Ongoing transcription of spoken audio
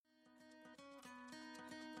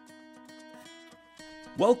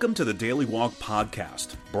Welcome to the Daily Walk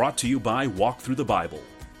Podcast, brought to you by Walk Through the Bible.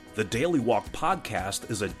 The Daily Walk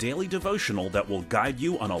Podcast is a daily devotional that will guide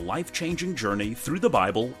you on a life-changing journey through the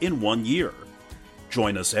Bible in 1 year.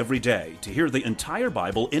 Join us every day to hear the entire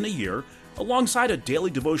Bible in a year, alongside a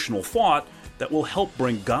daily devotional thought that will help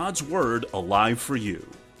bring God's Word alive for you.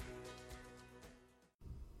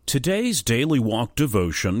 Today's Daily Walk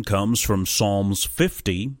devotion comes from Psalms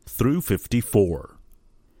 50 through 54.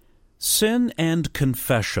 Sin and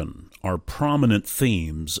confession are prominent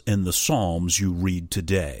themes in the Psalms you read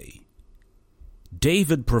today.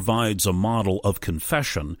 David provides a model of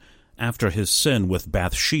confession after his sin with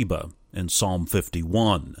Bathsheba in Psalm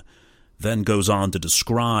 51, then goes on to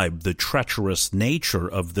describe the treacherous nature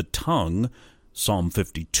of the tongue, Psalm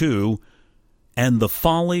 52, and the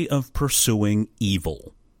folly of pursuing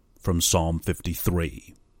evil, from Psalm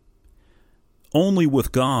 53. Only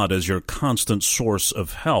with God as your constant source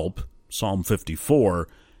of help, Psalm 54,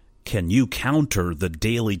 can you counter the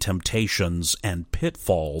daily temptations and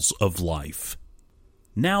pitfalls of life.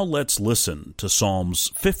 Now let's listen to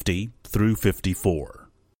Psalms 50 through 54.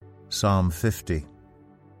 Psalm 50,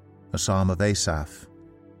 a psalm of Asaph.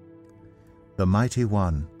 The Mighty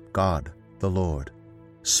One, God, the Lord,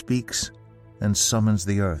 speaks and summons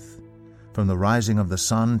the earth, from the rising of the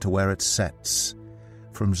sun to where it sets.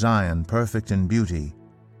 From Zion, perfect in beauty,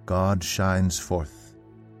 God shines forth.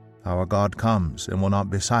 Our God comes and will not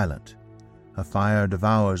be silent. A fire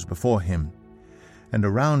devours before him, and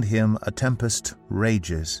around him a tempest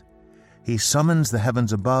rages. He summons the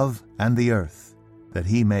heavens above and the earth, that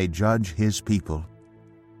he may judge his people.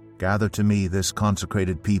 Gather to me this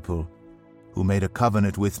consecrated people, who made a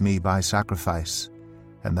covenant with me by sacrifice,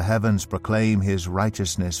 and the heavens proclaim his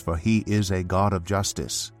righteousness, for he is a God of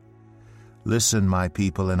justice. Listen, my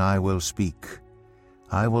people, and I will speak.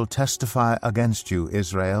 I will testify against you,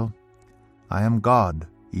 Israel. I am God,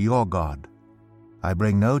 your God. I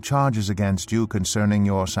bring no charges against you concerning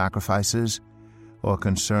your sacrifices, or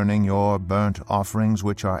concerning your burnt offerings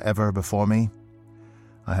which are ever before me.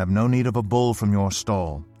 I have no need of a bull from your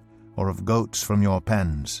stall, or of goats from your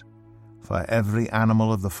pens. For every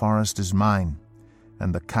animal of the forest is mine,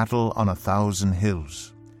 and the cattle on 1,000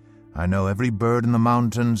 hills. I know every bird in the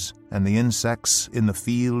mountains, and the insects in the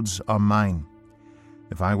fields are mine.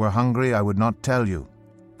 If I were hungry, I would not tell you,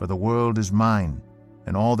 for the world is mine,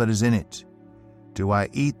 and all that is in it. Do I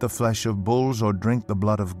eat the flesh of bulls, or drink the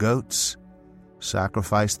blood of goats?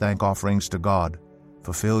 Sacrifice thank offerings to God,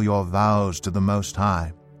 fulfill your vows to the Most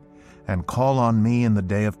High, and call on me in the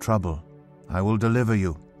day of trouble. I will deliver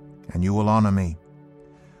you, and you will honor me.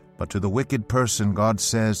 But to the wicked person God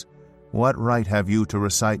says, what right have you to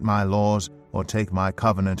recite my laws, or take my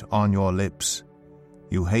covenant on your lips?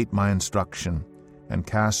 You hate my instruction, and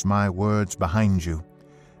cast my words behind you.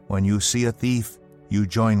 When you see a thief, you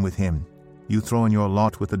join with him. You throw in your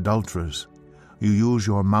lot with adulterers. You use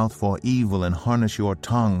your mouth for evil, and harness your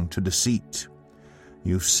tongue to deceit.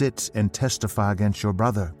 You sit and testify against your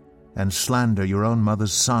brother, and slander your own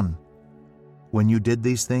mother's son. When you did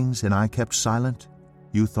these things, and I kept silent,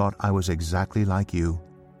 you thought I was exactly like you.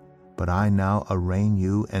 But I now arraign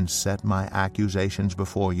you and set my accusations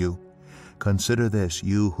before you. Consider this,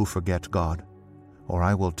 you who forget God, or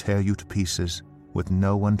I will tear you to pieces, with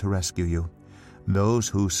no one to rescue you. Those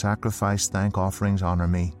who sacrifice thank offerings honor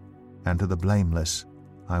me, and to the blameless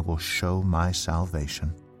I will show my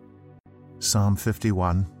salvation. Psalm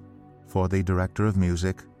 51, for the director of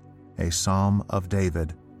music, a psalm of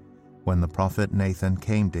David, when the prophet Nathan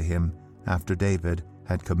came to him after David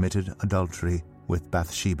had committed adultery with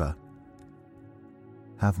Bathsheba.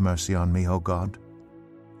 Have mercy on me, O God,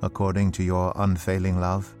 according to your unfailing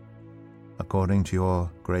love, according to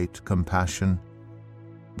your great compassion.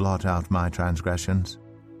 Blot out my transgressions.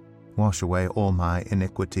 Wash away all my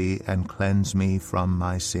iniquity, and cleanse me from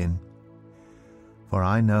my sin. For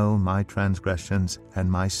I know my transgressions,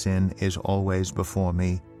 and my sin is always before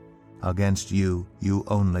me. Against you, you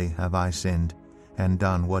only have I sinned, and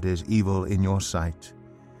done what is evil in your sight.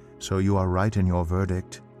 So you are right in your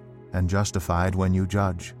verdict, and justified when you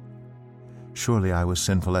judge. Surely I was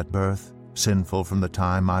sinful at birth, sinful from the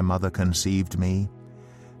time my mother conceived me.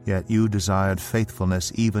 Yet you desired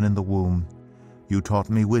faithfulness even in the womb. You taught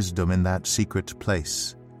me wisdom in that secret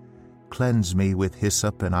place. Cleanse me with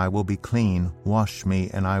hyssop, and I will be clean. Wash me,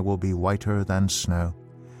 and I will be whiter than snow.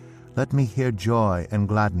 Let me hear joy and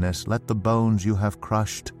gladness. Let the bones you have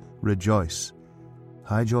crushed rejoice.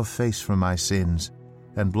 Hide your face from my sins,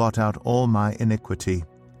 and blot out all my iniquity.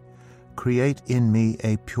 Create in me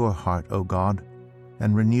a pure heart, O God,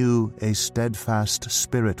 and renew a steadfast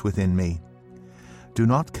spirit within me. Do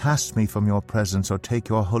not cast me from your presence, or take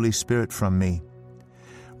your Holy Spirit from me.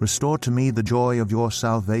 Restore to me the joy of your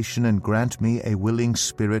salvation, and grant me a willing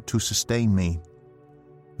spirit to sustain me.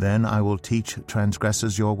 Then I will teach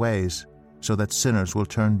transgressors your ways, so that sinners will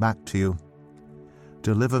turn back to you.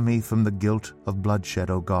 Deliver me from the guilt of bloodshed,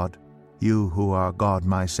 O God, you who are God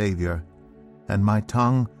my Savior, and my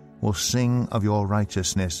tongue will sing of your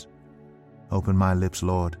righteousness. Open my lips,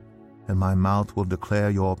 Lord, and my mouth will declare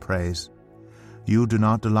your praise. You do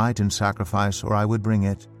not delight in sacrifice, or I would bring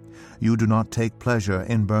it. You do not take pleasure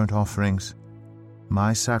in burnt offerings.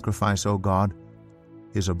 My sacrifice, O God,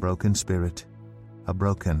 is a broken spirit. A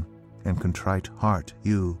broken and contrite heart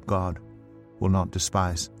you, God, will not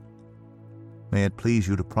despise. May it please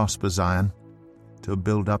you to prosper Zion, to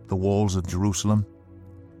build up the walls of Jerusalem.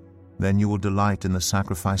 Then you will delight in the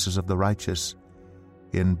sacrifices of the righteous,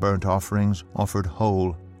 in burnt offerings offered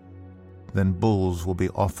whole. Then bulls will be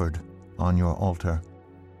offered on your altar.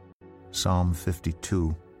 Psalm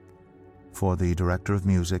 52. For the director of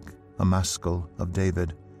music, a maskil of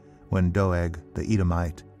David, when Doeg the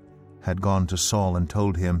Edomite had gone to Saul and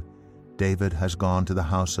told him, David has gone to the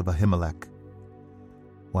house of Ahimelech.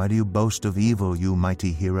 Why do you boast of evil, you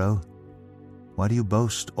mighty hero? Why do you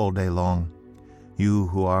boast all day long, you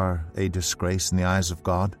who are a disgrace in the eyes of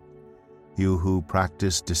God? You who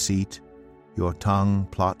practice deceit, your tongue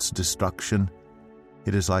plots destruction.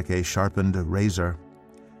 It is like a sharpened razor.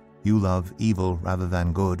 You love evil rather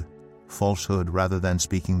than good, falsehood rather than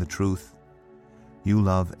speaking the truth. You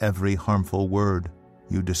love every harmful word,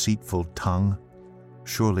 you deceitful tongue.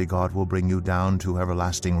 Surely God will bring you down to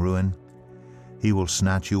everlasting ruin. He will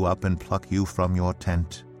snatch you up and pluck you from your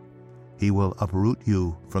tent. He will uproot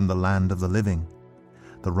you from the land of the living.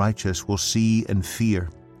 The righteous will see and fear.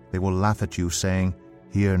 They will laugh at you, saying,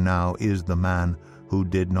 Here now is the man who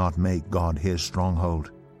did not make God his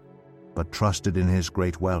stronghold, but trusted in his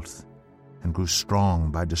great wealth, and grew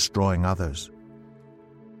strong by destroying others.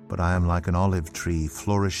 But I am like an olive tree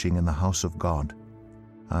flourishing in the house of God.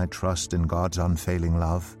 I trust in God's unfailing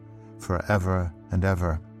love, forever and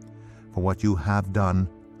ever. For what you have done,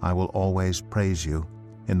 I will always praise you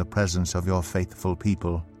in the presence of your faithful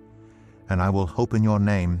people, and I will hope in your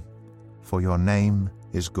name, for your name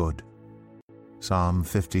is good. Psalm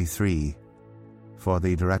 53. For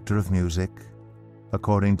the director of music,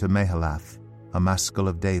 according to Mahalath, a maskil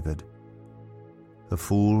of David. The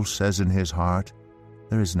fool says in his heart,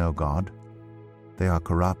 There is no God. They are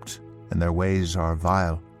corrupt, and their ways are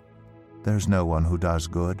vile. There is no one who does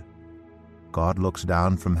good. God looks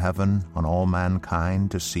down from heaven on all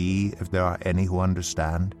mankind to see if there are any who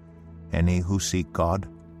understand, any who seek God.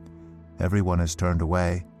 Everyone is turned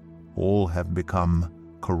away. All have become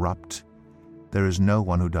corrupt. There is no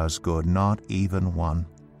one who does good, not even one.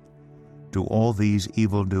 Do all these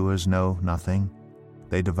evildoers know nothing?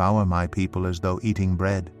 They devour my people as though eating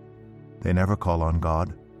bread. They never call on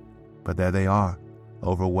God. But there they are,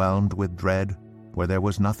 overwhelmed with dread, where there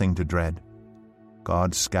was nothing to dread.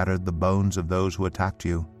 God scattered the bones of those who attacked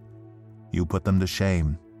you. You put them to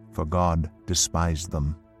shame, for God despised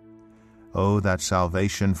them. Oh, that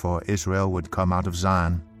salvation for Israel would come out of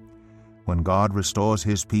Zion. When God restores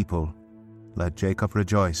his people, let Jacob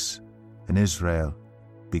rejoice, and Israel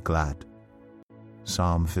be glad.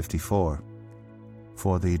 Psalm 54.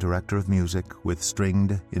 For the director of music with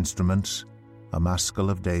stringed instruments, a maskil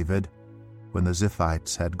of David, when the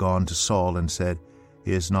Ziphites had gone to Saul and said,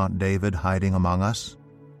 Is not David hiding among us?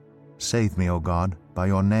 Save me, O God, by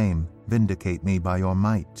your name. Vindicate me by your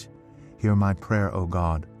might. Hear my prayer, O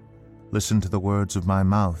God. Listen to the words of my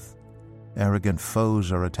mouth. Arrogant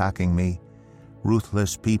foes are attacking me.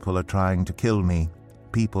 Ruthless people are trying to kill me,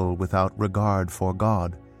 people without regard for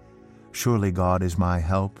God. Surely God is my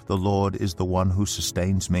help. The Lord is the one who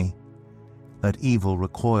sustains me. Let evil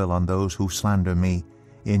recoil on those who slander me.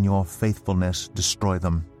 In your faithfulness destroy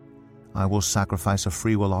them. I will sacrifice a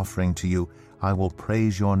freewill offering to you. I will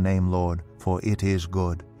praise your name, Lord, for it is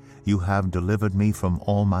good. You have delivered me from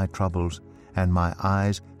all my troubles, and my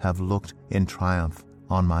eyes have looked in triumph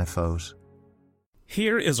on my foes.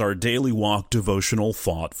 Here is our Daily Walk devotional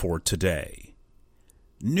thought for today.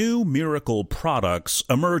 New miracle products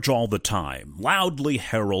emerge all the time, loudly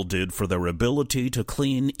heralded for their ability to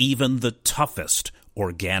clean even the toughest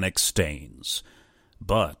organic stains.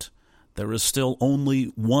 But there is still only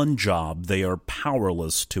one job they are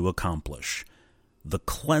powerless to accomplish: the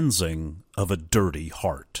cleansing of a dirty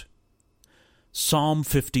heart. Psalm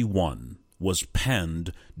 51 was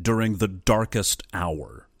penned during the darkest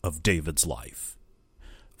hour of David's life.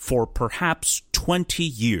 For perhaps 20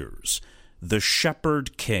 years, the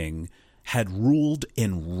shepherd king had ruled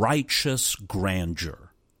in righteous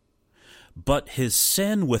grandeur. But his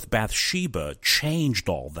sin with Bathsheba changed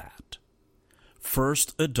all that.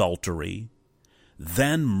 first adultery,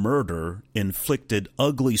 then murder inflicted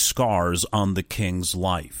ugly scars on the king's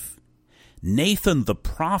life. Nathan the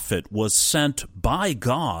prophet was sent by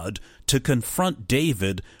God to confront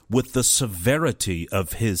David with the severity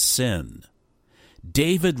of his sin.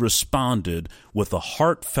 David responded with a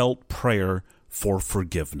heartfelt prayer for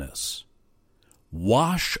forgiveness.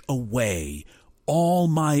 "Wash away all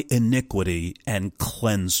my iniquity and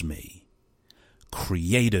cleanse me.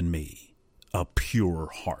 Create in me a pure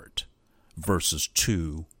heart." Verses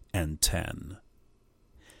 2 and 10.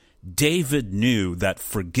 David knew that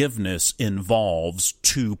forgiveness involves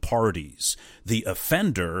two parties, the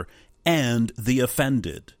offender and the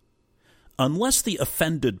offended. Unless the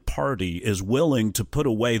offended party is willing to put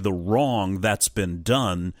away the wrong that's been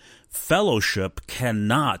done, fellowship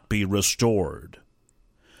cannot be restored.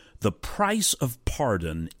 The price of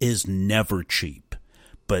pardon is never cheap,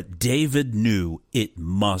 but David knew it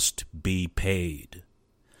must be paid.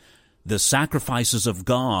 The sacrifices of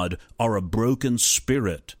God are a broken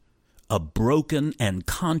spirit. A broken and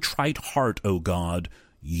contrite heart, O God,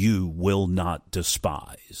 you will not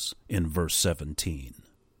despise, in verse 17.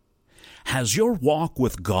 Has your walk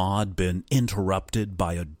with God been interrupted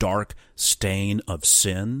by a dark stain of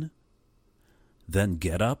sin? Then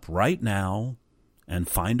get up right now and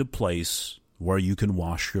find a place where you can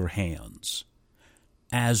wash your hands.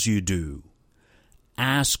 As you do,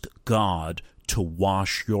 ask God to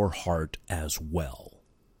wash your heart as well.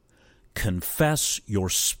 Confess your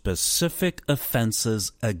specific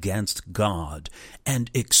offenses against God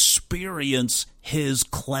and experience His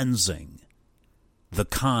cleansing, the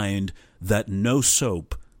kind that no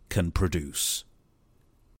soap can produce.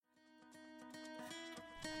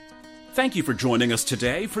 Thank you for joining us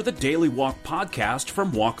today for the Daily Walk podcast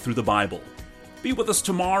from Walk Through the Bible. Be with us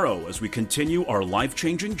tomorrow as we continue our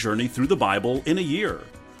life-changing journey through the Bible in a year.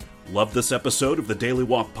 Love this episode of the Daily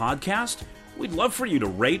Walk podcast? We'd love for you to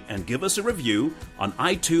rate and give us a review on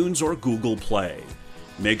iTunes or Google Play.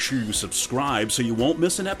 Make sure you subscribe so you won't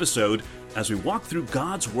miss an episode as we walk through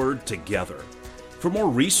God's Word together. For more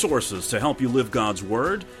resources to help you live God's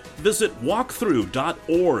Word, visit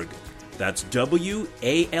walkthrough.org. That's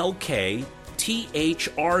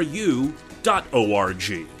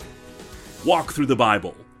WALKTHRU.org. Walk through the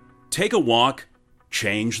Bible. Take a walk,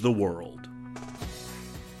 change the world.